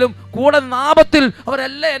കാര്യങ്ങളിലും കൂടെ നാപത്തിൽ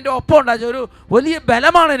അവരെല്ലാം എൻ്റെ ഒപ്പം ഉണ്ടാച്ച ഒരു വലിയ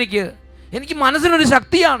ബലമാണ് എനിക്ക് മനസ്സിനൊരു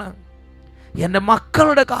ശക്തിയാണ്. എൻ്റെ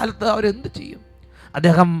മക്കളുടെ കാലത്ത് അവരെന്ത് ചെയ്യും?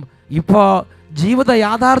 അദ്ദേഹം ഇപ്പോൾ ജീവിത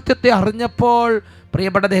യാഥാർത്ഥ്യത്തെ അറിഞ്ഞപ്പോൾ,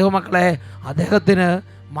 പ്രിയപ്പെട്ട ദൈവമക്കളെ, അദ്ദേഹത്തിന്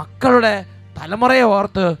മക്കളുടെ തലമുറയെ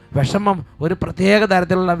ഓർത്ത് വിഷമം, ഒരു പ്രത്യേക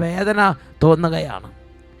തരത്തിലുള്ള വേദന തോന്നുകയാണ്.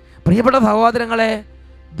 പ്രിയപ്പെട്ട സഹോദരങ്ങളെ,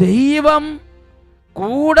 ദൈവം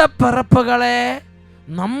കൂടപ്പിറപ്പുകളെ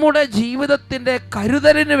നമ്മുടെ ജീവിതത്തിൻ്റെ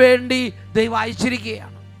കരുതലിന് വേണ്ടി ദൈവം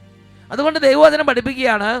അയച്ചിരിക്കുകയാണ്. അതുകൊണ്ട് ദൈവവചനം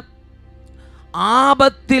പഠിപ്പിക്കുകയാണ്,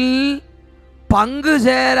 ആപത്തിൽ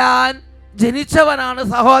പങ്കുചേരാൻ ജനിച്ചവനാണ്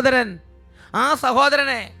സഹോദരൻ. ആ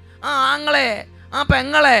സഹോദരനെ, ആ ആങ്ങളെ, ആ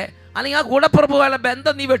പെങ്ങളെ, അല്ലെങ്കിൽ ആ കൂടപ്പിറപ്പുകളുടെ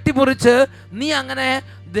ബന്ധം നീ വെട്ടിമുറിച്ച് നീ അങ്ങനെ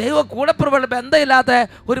ദൈവ കൂടപ്പിറപ്പുകളുടെ ബന്ധമില്ലാത്ത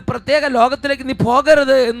ഒരു പ്രത്യേക ലോകത്തിലേക്ക് നീ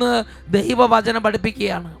പോകരുത് എന്ന് ദൈവവചനം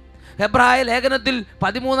പഠിപ്പിക്കുകയാണ്. ഹെബ്രായ ലേഖനത്തിൽ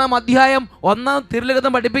 13-ാം അധ്യായം 1-ാം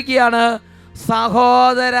തിരുലിഖിതം പഠിപ്പിക്കുകയാണ്,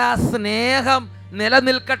 സഹോദര സ്നേഹം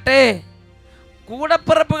നിലനിൽക്കട്ടെ.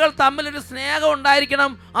 കൂടപ്പിറപ്പുകൾ തമ്മിലൊരു സ്നേഹം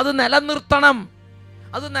ഉണ്ടായിരിക്കണം, അത്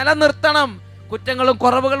നിലനിർത്തണം. കുറ്റങ്ങളും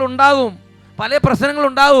കുറവുകളും ഉണ്ടാവും, പല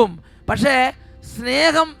പ്രശ്നങ്ങളുണ്ടാവും, പക്ഷേ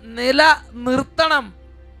സ്നേഹം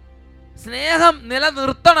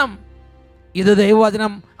നിലനിർത്തണം. ഇത്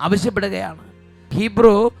ദൈവവചനം ആവശ്യപ്പെടുകയാണ്.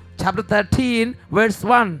 Hebrew chapter 13 verse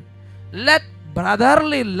 1, let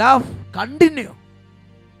brotherly love continue.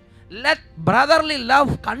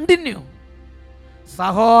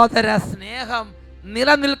 സഹോദര സ്നേഹം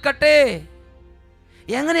നിലനിൽക്കട്ടെ.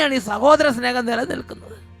 എങ്ങനെയാണ് ഈ സഹോദര സ്നേഹം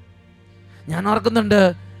നിലനിൽക്കുന്നത്? ഞാൻ ഓർക്കുന്നുണ്ട്,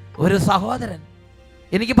 ഒരു സഹോദരൻ,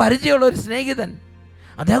 എനിക്ക് പരിചയമുള്ള ഒരു സ്നേഹിതൻ,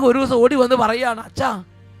 അദ്ദേഹം ഒരു ദിവസം ഓടി വന്ന് പറയുകയാണ്, അച്ഛാ,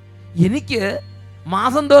 എനിക്ക്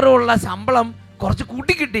മാസം തോറുമുള്ള ശമ്പളം കുറച്ച്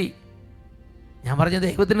കൂട്ടിക്കിട്ടി. ഞാൻ പറഞ്ഞു,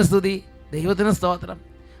 ദൈവത്തിന് സ്തുതി, ദൈവത്തിന് സ്തോത്രം.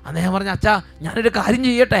 അദ്ദേഹം പറഞ്ഞു, അച്ഛാ, ഞാനൊരു കാര്യം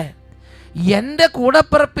ചെയ്യട്ടെ, എൻ്റെ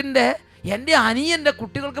കൂടപ്പിറപ്പിൻ്റെ എൻ്റെ അനിയൻ്റെ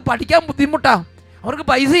കുട്ടികൾക്ക് പഠിക്കാൻ ബുദ്ധിമുട്ടാണ്, അവർക്ക്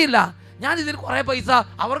പൈസയില്ല, ഞാൻ ഇതിൽ കുറേ പൈസ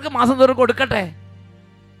അവർക്ക് മാസം തോറും കൊടുക്കട്ടെ.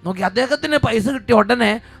 നോക്കി, അദ്ദേഹത്തിന് പൈസ കിട്ടിയ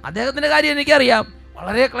ഉടനെ അദ്ദേഹത്തിൻ്റെ കാര്യം എനിക്കറിയാം,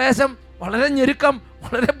 വളരെ ക്ലേശം, വളരെ ഞെരുക്കം,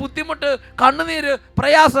 വളരെ ബുദ്ധിമുട്ട്, കണ്ണുനീര്,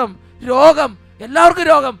 പ്രയാസം, രോഗം, എല്ലാവർക്കും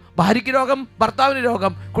രോഗം, ഭാര്യയ്ക്ക് രോഗം, ഭർത്താവിന്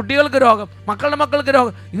രോഗം, കുട്ടികൾക്ക് രോഗം, മക്കളുടെ മക്കൾക്ക്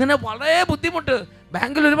രോഗം, ഇങ്ങനെ വളരെ ബുദ്ധിമുട്ട്,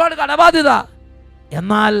 ബാങ്കിൽ ഒരുപാട് കടബാധ്യത.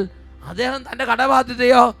 എന്നാൽ അദ്ദേഹം തൻ്റെ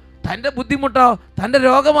കടബാധ്യതയോ തൻ്റെ ബുദ്ധിമുട്ടോ തൻ്റെ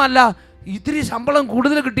രോഗമല്ല, ഇത്തിരി ശമ്പളം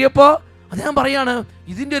കൂടുതൽ കിട്ടിയപ്പോൾ അദ്ദേഹം പറയാണ്,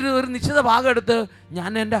 ഇതിൻ്റെ ഒരു നിശ്ചിത ഭാഗം എടുത്ത്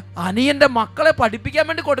ഞാൻ എൻ്റെ അനിയൻ്റെ മക്കളെ പഠിപ്പിക്കാൻ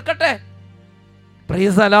വേണ്ടി കൊടുക്കട്ടെ.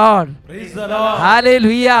 Praise the Lord. Praise the Lord.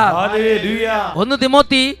 Hallelujah. Hallelujah. 1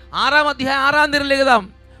 Timothy 6-ാം അധ്യായം 6-ാം തിരുലിഖിതം,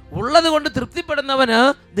 ഉള്ളത് കൊണ്ട് തൃപ്തിപ്പെടുന്നവന്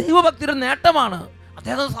ദൈവഭക്തിയുടെ നേട്ടമാണ്,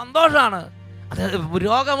 അദ്ദേഹം സന്തോഷമാണ്. അദ്ദേഹം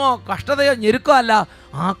രോഗമോ കഷ്ടതയോ ഞെരുക്കോ അല്ല,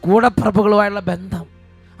 ആ കൂടപ്പിറപ്പുകളുമായുള്ള ബന്ധം,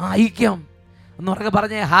 ആ ഐക്യം എന്ന്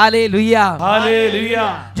പറഞ്ഞേ ഹല്ലേലൂയ. ഹല്ലേലൂയ.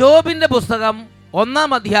 ജോബിന്റെ പുസ്തകം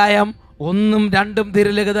 1-ാം അധ്യായം 1-2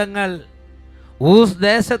 തിരുലിഖിതങ്ങൾ. ഊസ്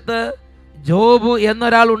ദേശത്ത് ജോബ്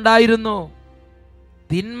എന്നൊരാൾ ഉണ്ടായിരുന്നു.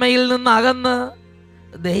 തിന്മയിൽ നിന്ന് അകന്ന്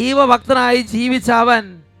ദൈവഭക്തനായി ജീവിച്ച അവൻ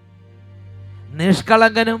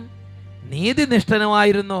നിഷ്കളങ്കനും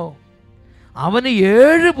നീതിനിഷ്ഠനുമായിരുന്നു. അവന്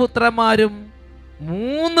 7 പുത്രന്മാരും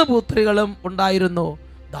 3 പുത്രികളും ഉണ്ടായിരുന്നു.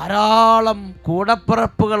 ധാരാളം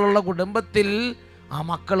കൂടപ്പിറപ്പുകളുള്ള കുടുംബത്തിൽ ആ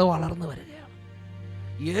മക്കൾ വളർന്നു വരികയാണ്.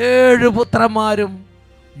 7 പുത്രന്മാരും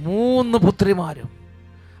 3 പുത്രിമാരും.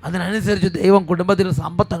 അതിനനുസരിച്ച് ദൈവം കുടുംബത്തിൽ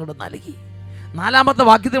സമ്പത്ത് അങ്ങോട്ട് നൽകി. 4-ാമത്തെ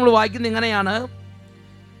വാക്യത്തിൽ നമ്മൾ വായിക്കുന്നത് ഇങ്ങനെയാണ്: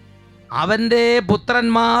 അവൻ്റെ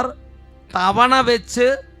പുത്രന്മാർ തവണ വെച്ച്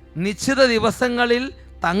നിശ്ചിത ദിവസങ്ങളിൽ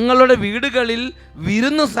തങ്ങളുടെ വീടുകളിൽ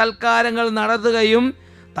വിരുന്നു സൽക്കാരങ്ങൾ നടത്തുകയും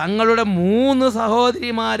തങ്ങളുടെ 3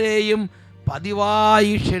 സഹോദരിമാരെയും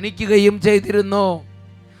പതിവായി ക്ഷണിക്കുകയും ചെയ്തിരുന്നു.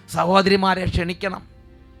 സഹോദരിമാരെ ക്ഷണിക്കണം,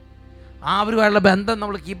 അവരുമായുള്ള ബന്ധം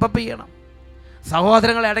നമ്മൾ കീപ്പപ്പ് ചെയ്യണം.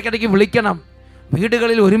 സഹോദരങ്ങളെ ഇടയ്ക്കിടയ്ക്ക് വിളിക്കണം,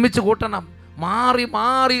 വീടുകളിൽ ഒരുമിച്ച് കൂട്ടണം. മാറി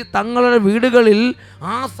മാറി തങ്ങളുടെ വീടുകളിൽ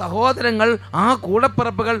ആ സഹോദരങ്ങൾ, ആ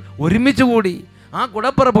കൂടപ്പിറപ്പുകൾ ഒരുമിച്ച് കൂടി. ആ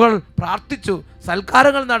കൂടപ്പിറപ്പുകൾ പ്രാർത്ഥിച്ചു,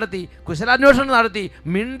 സൽക്കാരങ്ങൾ നടത്തി, കുശലാന്വേഷണം നടത്തി,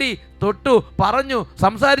 മിണ്ടി, തൊട്ടു, പറഞ്ഞു,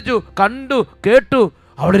 സംസാരിച്ചു, കണ്ടു, കേട്ടു.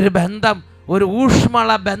 അവിടെ ഒരു ബന്ധം, ഒരു ഊഷ്മള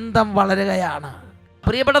ബന്ധം വളരുകയാണ്.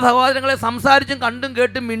 പ്രിയപ്പെട്ട സഹോദരങ്ങളെ, സംസാരിച്ചും കണ്ടും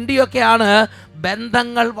കേട്ടും മിണ്ടിയൊക്കെയാണ്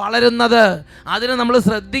ബന്ധങ്ങൾ വളരുന്നത്. അതിന് നമ്മൾ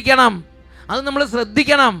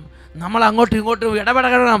ശ്രദ്ധിക്കണം, നമ്മൾ അങ്ങോട്ടും ഇങ്ങോട്ടും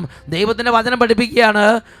ഇടപെടണം. ദൈവത്തിൻ്റെ വചനം പഠിപ്പിക്കുകയാണ്,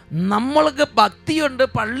 നമ്മൾക്ക് ഭക്തിയുണ്ട്,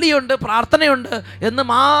 പള്ളിയുണ്ട്, പ്രാർത്ഥനയുണ്ട് എന്ന്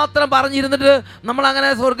മാത്രം പറഞ്ഞിരുന്നിട്ട് നമ്മൾ അങ്ങനെ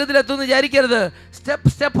സ്വർഗത്തിലെത്തുമെന്ന് വിചാരിക്കരുത്.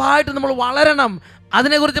 സ്റ്റെപ്പായിട്ട് നമ്മൾ വളരണം.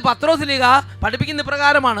 അതിനെക്കുറിച്ച് പത്രോസ് ലീഗ പഠിപ്പിക്കുന്ന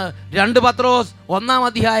പ്രകാരമാണ്. 2 പത്രോസ് 1-ാം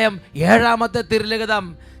അധ്യായം 7-ാമത്തെ തിരുലിഖിതം: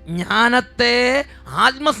 ജ്ഞാനത്തെ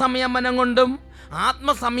ആത്മസംയമനം കൊണ്ടും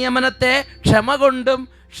ആത്മസംയമനത്തെ ക്ഷമ കൊണ്ടും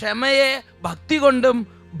ക്ഷമയെ ഭക്തി കൊണ്ടും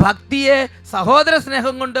ഭക്തിയെ സഹോദര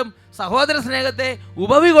സ്നേഹം കൊണ്ടും സഹോദര സ്നേഹത്തെ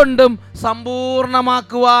ഉപവി കൊണ്ടും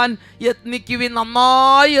സമ്പൂർണമാക്കുവാൻ യത്നിക്കുവിൻ,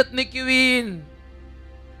 നന്നായി യത്നിക്കുവിൻ.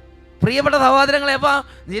 പ്രിയപ്പെട്ട സഹോദരങ്ങളെ, അപ്പോൾ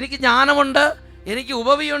എനിക്ക് ജ്ഞാനമുണ്ട്, എനിക്ക്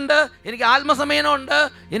ഉപവിയുണ്ട്, എനിക്ക് ആത്മസംയമനമുണ്ട്,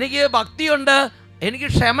 എനിക്ക് ഭക്തിയുണ്ട്, എനിക്ക്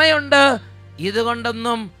ക്ഷമയുണ്ട്.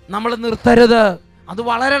 ഇതുകൊണ്ടൊന്നും നമ്മൾ നിർത്തരുത്. അത്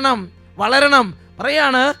വളരണം.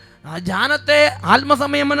 പറയാണ്, ജ്ഞാനത്തെ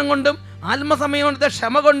ആത്മസംയമനം കൊണ്ടും ആത്മസംയമനത്തെ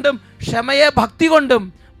ക്ഷമ കൊണ്ടും ക്ഷമയെ ഭക്തി കൊണ്ടും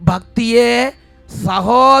ഭക്തിയെ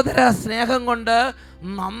സഹോദര സ്നേഹം കൊണ്ട്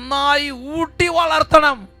നന്നായി ഊട്ടി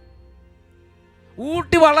വളർത്തണം.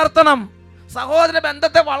 സഹോദര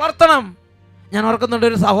ബന്ധത്തെ വളർത്തണം. ഞാൻ ഓർക്കുന്നുണ്ട്,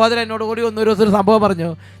 ഒരു സഹോദരൻ എന്നോട് കൂടി ഒരു ദിവസം ഒരു സംഭവം പറഞ്ഞു.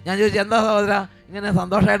 ഞാൻ ചോദിച്ചു, എന്താ സഹോദര ഇങ്ങനെ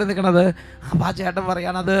സന്തോഷമായിട്ട് നിൽക്കണത്? അപ്പോൾ ആ ചേട്ടൻ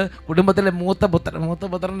പറയുകയാണത് കുടുംബത്തിലെ മൂത്ത പുത്രൻ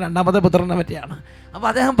 2-ാമത്തെ പുത്രനെ പറ്റിയാണ്. അപ്പോൾ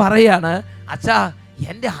അദ്ദേഹം പറയുകയാണ്, അച്ഛാ,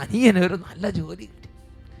 എൻ്റെ അനിയന് ഒരു നല്ല ജോലി കിട്ടി.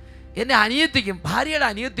 എൻ്റെ അനിയത്തിക്കും, ഭാര്യയുടെ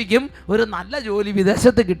അനിയത്തിക്കും ഒരു നല്ല ജോലി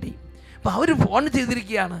വിദേശത്ത് കിട്ടി. അപ്പോൾ അവർ ഫോൺ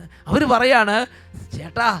ചെയ്തിരിക്കുകയാണ്. അവർ പറയാണ്,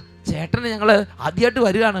 ചേട്ടന് ഞങ്ങൾ ആദ്യമായിട്ട്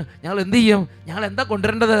വരികയാണ്, ഞങ്ങൾ എന്ത് ചെയ്യും, ഞങ്ങൾ എന്താ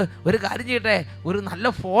കൊണ്ടുവരേണ്ടത്? ഒരു കാര്യം ചെയ്യട്ടെ, ഒരു നല്ല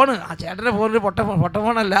ഫോണ്. ആ ചേട്ടൻ്റെ ഫോൺ ഒരു പൊട്ട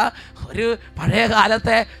ഫോണല്ല, ഒരു പഴയ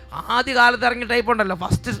കാലത്തെ ആദ്യകാലത്ത് ഇറങ്ങിയ ടൈപ്പ് ഉണ്ടല്ലോ,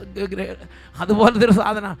 ഫസ്റ്റ് ഗ്രേഡ്, അതുപോലത്തെ ഒരു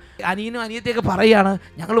സാധനം. അനിയനും അനിയത്തിയൊക്കെ പറയുകയാണ്,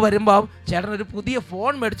 ഞങ്ങൾ വരുമ്പോൾ ചേട്ടനൊരു പുതിയ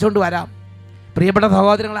ഫോൺ മേടിച്ചുകൊണ്ട് വരാം. പ്രിയപ്പെട്ട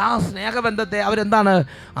സഹോദരങ്ങൾ, ആ സ്നേഹബന്ധത്തെ അവരെന്താണ്,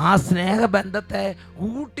 ആ സ്നേഹബന്ധത്തെ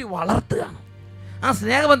ഊട്ടി വളർത്തുകയാണ്.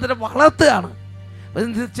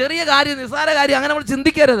 ചെറിയ കാര്യം, നിസ്സാര കാര്യം അങ്ങനെ നമ്മൾ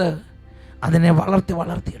ചിന്തിക്കരുത്. അതിനെ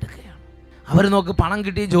വളർത്തിയെടുക്കുകയാണ്. അവർ നോക്ക്, പണം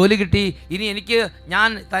കിട്ടി, ജോലി കിട്ടി, ഇനി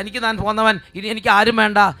തനിക്ക് താൻ പോന്നവൻ, ഇനി എനിക്ക് ആരും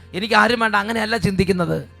വേണ്ട, അങ്ങനെയല്ല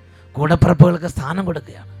ചിന്തിക്കുന്നത്. കൂടപ്പിറപ്പുകൾക്ക് സ്ഥാനം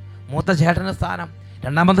കൊടുക്കുകയാണ്. മൂത്ത ചേട്ടന് സ്ഥാനം,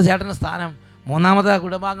 2-ാമത്തെ ചേട്ടന് സ്ഥാനം, 3-ാമത്തെ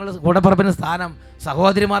കൂടപ്പിറപ്പിന് സ്ഥാനം,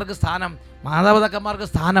 സഹോദരിമാർക്ക് സ്ഥാനം, മാതാപിതാക്കന്മാർക്ക്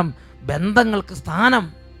സ്ഥാനം, ബന്ധങ്ങൾക്ക് സ്ഥാനം,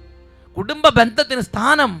 കുടുംബ ബന്ധത്തിന്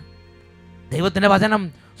സ്ഥാനം. ദൈവത്തിൻ്റെ വചനം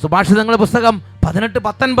സുഭാഷിതങ്ങളുടെ പുസ്തകം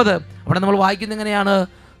 18:19 അവിടെ നമ്മൾ വായിക്കുന്നത് എങ്ങനെയാണ്: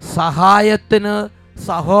 സഹായത്തിന്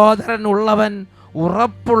സഹോദരനുള്ളവൻ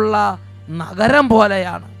ഉറപ്പുള്ള നഗരം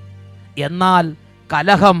പോലെയാണ്, എന്നാൽ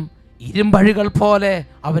കലഹം ഇരുമ്പഴികൾ പോലെ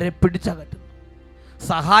അവരെ പിടിച്ചകറ്റുന്നു.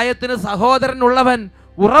 സഹായത്തിന് സഹോദരനുള്ളവൻ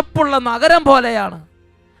ഉറപ്പുള്ള നഗരം പോലെയാണ്,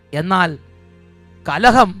 എന്നാൽ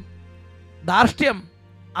കലഹം, ധാർഷ്ട്യം,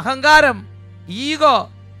 അഹങ്കാരം, ഈഗോ,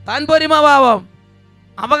 താൻപോരിമഭാവം,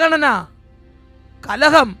 അവഗണന,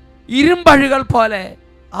 കലഹം ഇരുമ്പഴികൾ പോലെ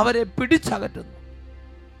അവരെ പിടിച്ചകറ്റുന്നു.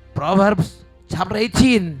 Proverbs chapter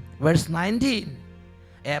 18:19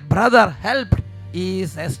 A brother helped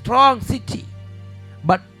is a strong city,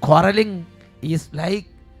 but quarreling is like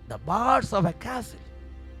the bars of a castle.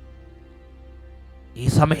 ഈ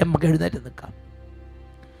സമയം നമുക്ക് എഴുന്നേറ്റ് നിൽക്കാം.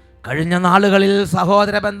 കഴിഞ്ഞ നാളുകളിൽ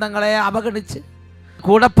സഹോദര ബന്ധങ്ങളെ അവഗണിച്ച്,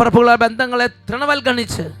 കൂടപ്പിറപ്പുകളുടെ ബന്ധങ്ങളെ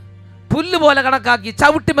തൃണവൽഗണിച്ച്, പുല്ലുപോലെ കണക്കാക്കി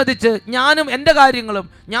ചവിട്ടി മതിച്ച്, ഞാനും എൻ്റെ കാര്യങ്ങളും,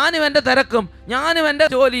 ഞാനും എൻ്റെ തിരക്കും, ഞാനും എൻ്റെ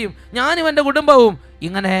ജോലിയും, ഞാനും എൻ്റെ കുടുംബവും,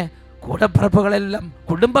 ഇങ്ങനെ കൂടപ്പിറപ്പുകളെല്ലാം,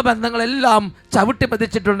 കുടുംബ ബന്ധങ്ങളെല്ലാം ചവിട്ടി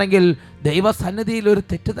മതിച്ചിട്ടുണ്ടെങ്കിൽ ദൈവസന്നിധിയിൽ ഒരു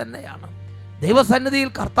തെറ്റ് തന്നെയാണ്. ദൈവസന്നിധിയിൽ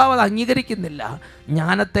കർത്താവ് അത് അംഗീകരിക്കുന്നില്ല.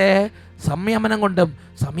 ജ്ഞാനത്തെ സംയമനം കൊണ്ടും,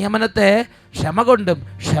 സംയമനത്തെ ക്ഷമ കൊണ്ടും,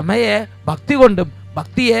 ക്ഷമയെ ഭക്തി കൊണ്ടും,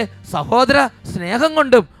 ഭക്തിയെ സഹോദര സ്നേഹം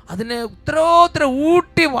കൊണ്ടും അതിനെ ഉത്തരോത്തര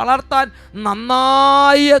ഊട്ടി വളർത്താൻ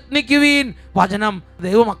നന്നായി യത്നിക്കുവീൻ. വചനം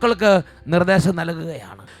ദൈവമക്കൾക്ക് നിർദ്ദേശം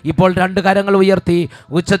നൽകുകയാണ്. ഇപ്പോൾ 2 കരങ്ങൾ ഉയർത്തി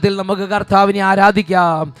ഉച്ചത്തിൽ നമുക്ക് കർത്താവിനെ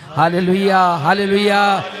ആരാധിക്കാം. Hallelujah, hallelujah.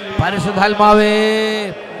 പരിശുദ്ധാത്മാവേ,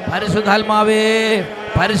 പരിശുദ്ധാത്മാവേ,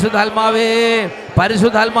 പരിശുദ്ധാത്മാവേ,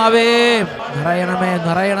 പരിശുദ്ധാത്മാവേ, നിറയണമേ,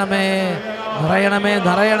 നിറയണമേ, നിറയണമേ,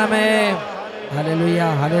 നിറയണമേ. ഹല്ലേലൂയ,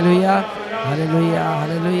 ഹല്ലേലൂയ, ഹല്ലേലൂയ,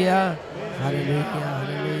 ഹല്ലേലൂയ, ഹല്ലേലൂയ,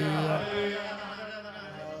 hallelujah.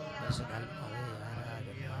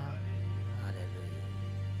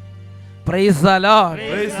 Praise the Lord.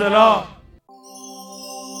 Praise the Lord.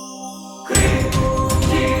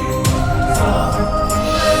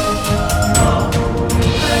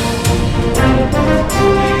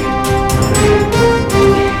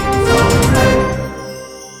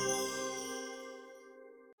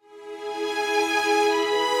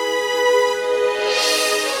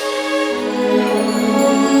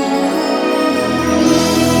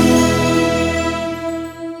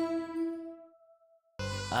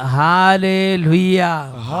 Hallelujah,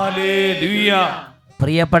 hallelujah.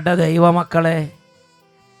 പ്രിയപ്പെട്ട ദൈവമക്കളെ,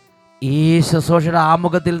 ഈ ശുശ്രൂഷയുടെ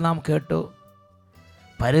ആമുഖത്തിൽ നാം കേട്ടു,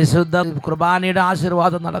 പരിശുദ്ധ കുർബാനയുടെ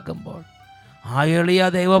ആശീർവാദം നടക്കുമ്പോൾ ആ എളിയ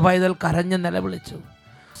ദൈവ പൈതൽ കരഞ്ഞ് നിലവിളിച്ചു.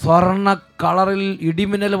 സ്വർണ്ണ കളറിൽ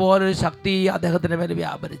ഇടിമിന്നൽ പോലൊരു ശക്തി അദ്ദേഹത്തിൻ്റെ മേൽ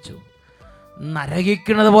വ്യാപരിച്ചു.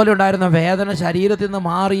 നരകിക്കുന്നത് പോലെ ഉണ്ടായിരുന്ന വേദന ശരീരത്തിൽ നിന്ന്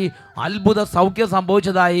മാറി അത്ഭുത സൗഖ്യം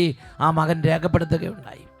സംഭവിച്ചതായി ആ മകൻ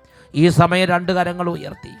രേഖപ്പെടുത്തുകയുണ്ടായി. ഈ സമയം 2 കരങ്ങൾ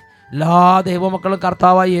ഉയർത്തി എല്ലാ ദൈവമക്കളും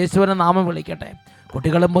കർത്താവായ യേശുവിനെ നാമം വിളിക്കട്ടെ.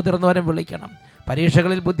 കുട്ടികളും മുതിർന്നവരും വിളിക്കണം.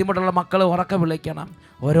 പരീക്ഷകളിൽ ബുദ്ധിമുട്ടുള്ള മക്കൾ ഉറക്കെ വിളിക്കണം.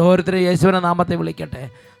 ഓരോരുത്തരും യേശുവിനെ നാമത്തെ വിളിക്കട്ടെ.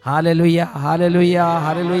 ഹല്ലേലൂയ, ഹല്ലേലൂയ,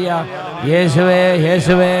 ഹല്ലേലൂയ. യേശുവേ,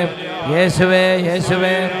 യേശുവേ, യേശുവേ,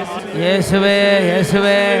 യേശുവേ, യേശുവേ,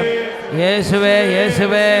 യേശുവേ, യേശുവേ,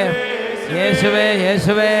 യേശുവേ, യേശുവേ,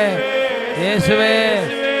 യേശുവേ, യേശുവേ,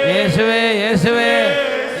 യേശുവേ, യേശുവേ, യേശുവേ, യേശുവേ,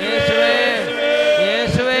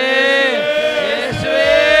 യേശുവേ.